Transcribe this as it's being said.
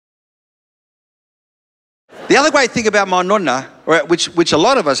The other great thing about my nonna, right, which a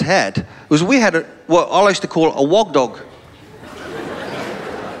lot of us had, was we had what I used to call a wog dog.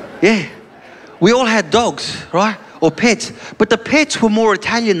 Yeah. We all had dogs, right? Or pets. But the pets were more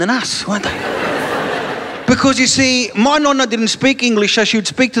Italian than us, weren't they? Because you see, my nonna didn't speak English, so she would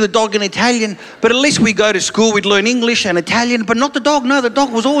speak to the dog in Italian, but at least we go to school, we'd learn English and Italian, but not the dog. No, the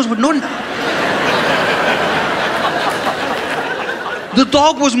dog was always with nonna. The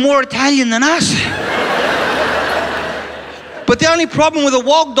dog was more Italian than us. But the only problem with a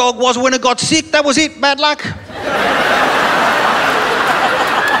wog dog was when it got sick, that was it, bad luck.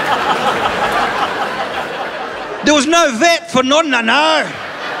 There was no vet for nonna, no.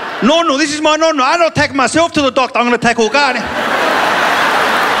 No, this is my nonna. I don't take myself to the doctor, I'm going to take Ogani.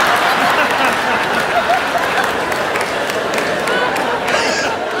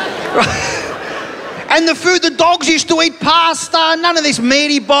 And the food the dogs used to eat, pasta, none of this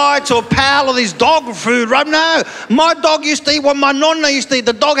meaty bites or pal or this dog food, right? No, my dog used to eat what my nonna used to eat.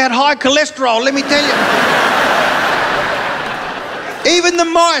 The dog had high cholesterol, let me tell you. Even the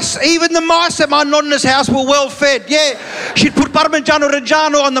mice at my nonna's house were well fed. Yeah, she'd put Parmigiano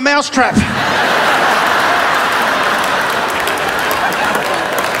Reggiano on the mousetrap.